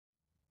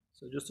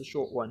So just a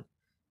short one,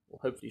 or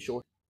hopefully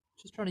short.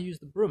 Just trying to use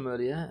the broom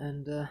earlier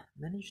and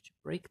managed to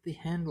break the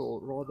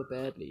handle rather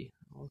badly.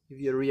 I'll give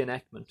you a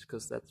reenactment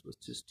because that was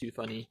just too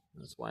funny.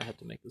 That's why I had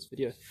to make this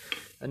video.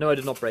 I know I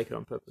did not break it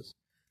on purpose.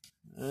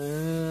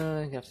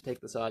 I have to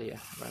take this out here.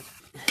 Right.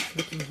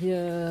 Looking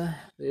here,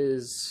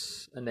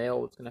 there's a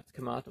nail that's going to have to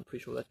come out. I'm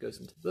pretty sure that goes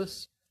into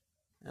this.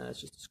 And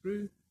it's just a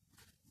screw.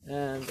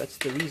 And that's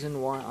the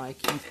reason why I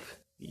keep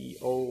the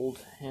old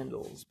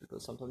handles,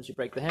 because sometimes you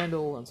break the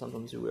handle and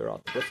sometimes you wear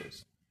out the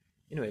bristles.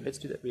 Anyway, let's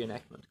do that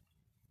reenactment.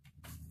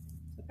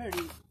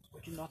 Apparently,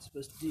 what you're not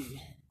supposed to do,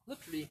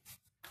 literally,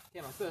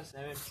 came out first,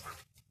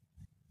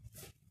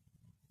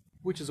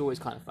 which is always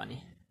kind of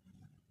funny.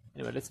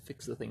 Anyway, let's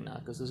fix the thing now,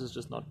 because this is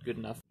just not good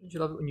enough. Don't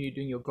you love it when you're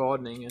doing your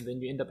gardening and then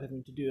you end up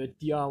having to do a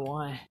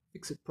DIY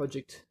fix-it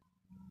project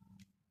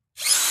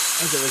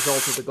as a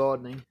result of the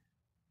gardening?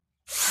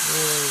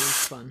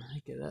 Always fun.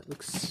 Okay, that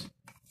looks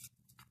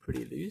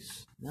pretty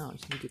loose. Now I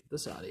just need to get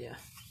this out of here.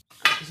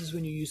 This is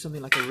when you use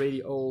something like a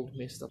really old,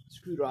 messed up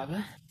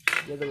screwdriver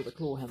together with a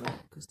claw hammer,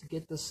 because to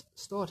get this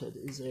started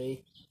is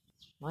a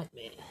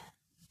nightmare.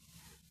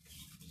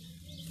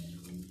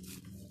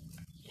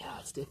 Yeah,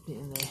 it's definitely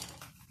in there.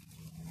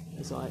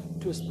 As I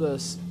twist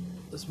this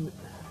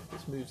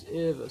moves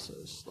ever so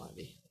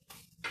slightly.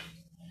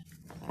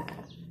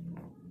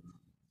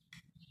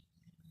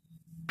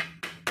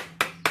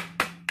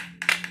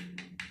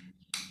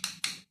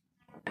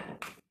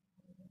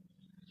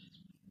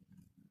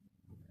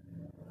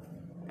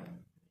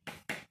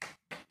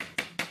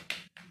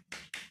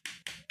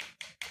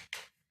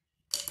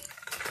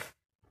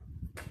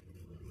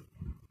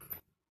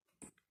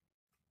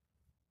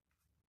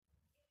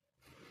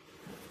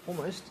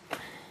 Almost.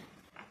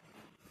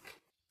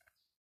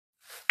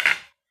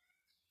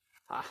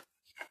 Ah.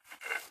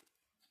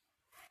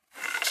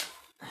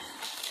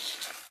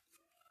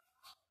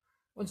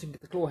 Once you can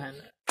get the claw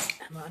hammer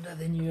under,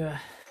 then you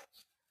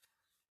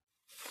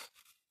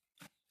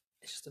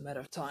it's just a matter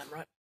of time,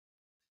 right?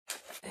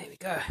 There we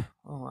go.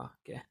 Oh wow,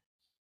 okay.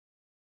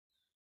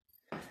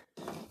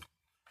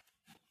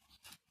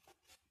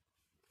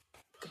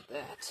 Look at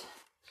that.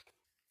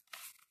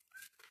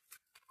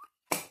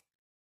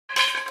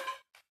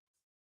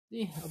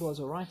 Yeah, otherwise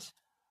alright.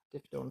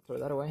 Definitely don't want to throw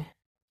that away.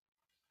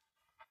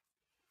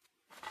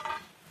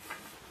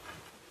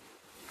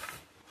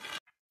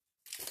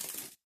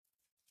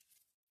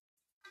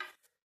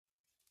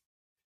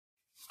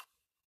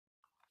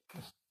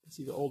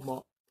 See the old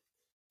mark.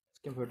 It's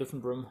came for a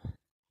different broom.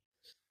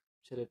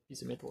 Which had a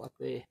piece of metal up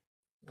there.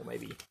 Or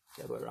maybe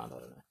the other way around, I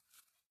don't know.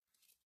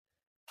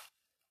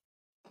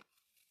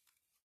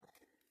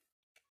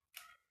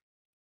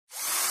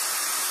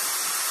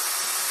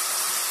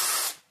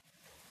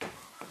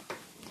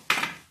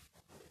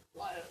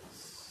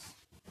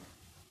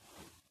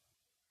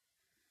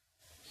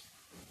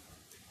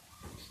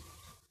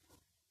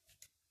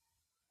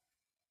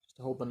 Just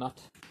to hold the nut.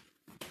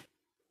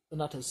 The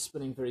nut is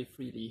spinning very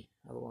freely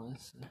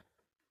otherwise. So.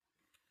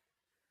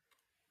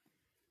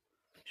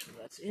 Make sure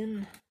that's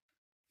in.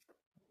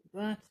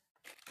 Like that.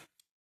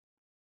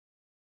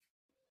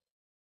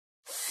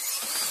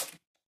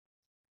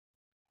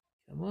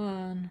 Come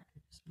on.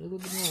 Just a little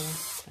bit more.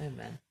 Oh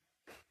man.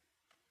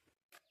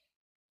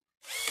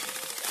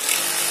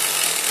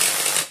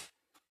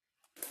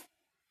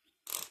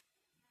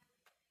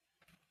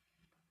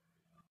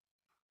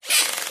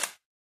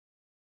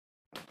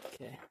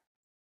 Okay.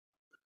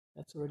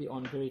 That's already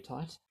on very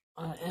tight.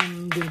 I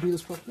am going to do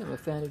this properly. I'm a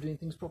fan of doing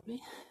things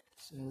properly.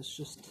 So let's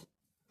just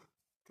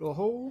draw a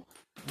hole,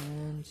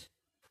 and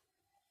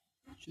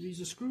should we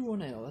use a screw or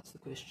nail? That's the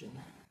question.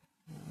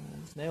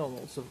 This nail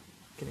also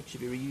can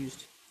actually be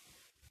reused.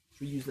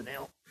 Let's reuse the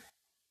nail.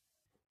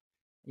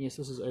 Yes,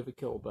 this is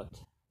overkill, but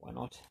why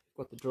not?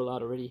 We've got the drill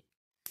out already.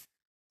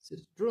 Set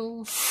it to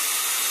drill.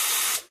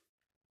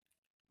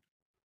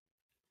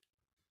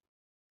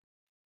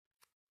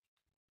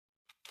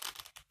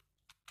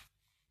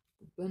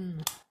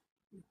 Bin.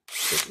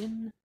 Put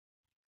in.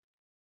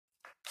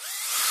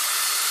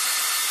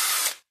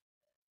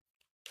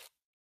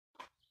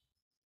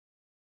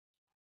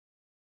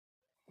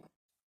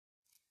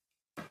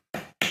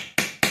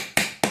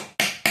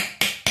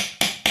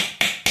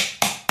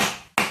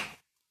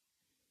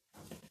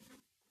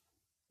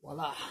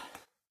 Voila!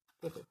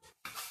 Perfect.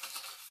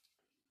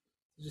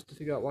 Just to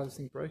figure out why this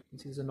thing broke, you can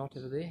see there's a knot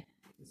over there.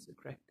 There's a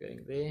crack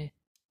going there.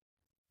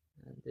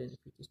 And then if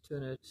we just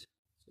turn it,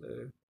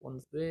 so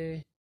one's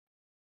there,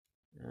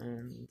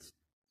 and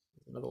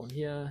there's another one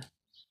here,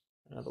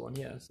 another one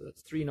here. So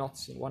that's 3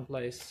 knots in one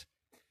place.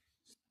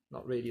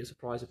 Not really a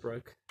surprise it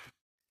broke.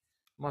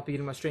 Might be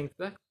getting my strength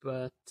back,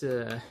 but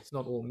it's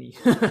not all me.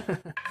 Yeah.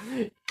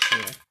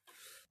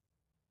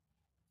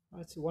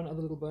 Alright, so one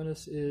other little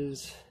bonus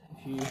is,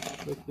 if you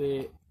look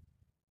there,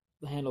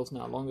 the handle's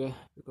now longer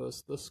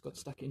because this got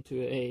stuck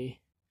into a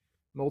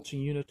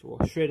mulching unit or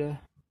shredder,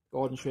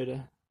 garden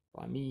shredder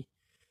by me,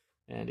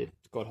 and it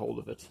got hold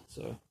of it.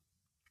 So,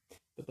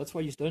 but that's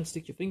why you don't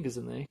stick your fingers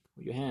in there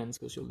or your hands,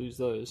 because you'll lose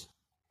those.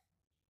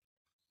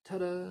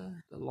 Ta-da!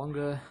 The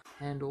longer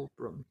handle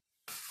broom.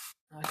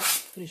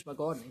 finish my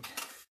gardening.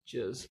 Cheers.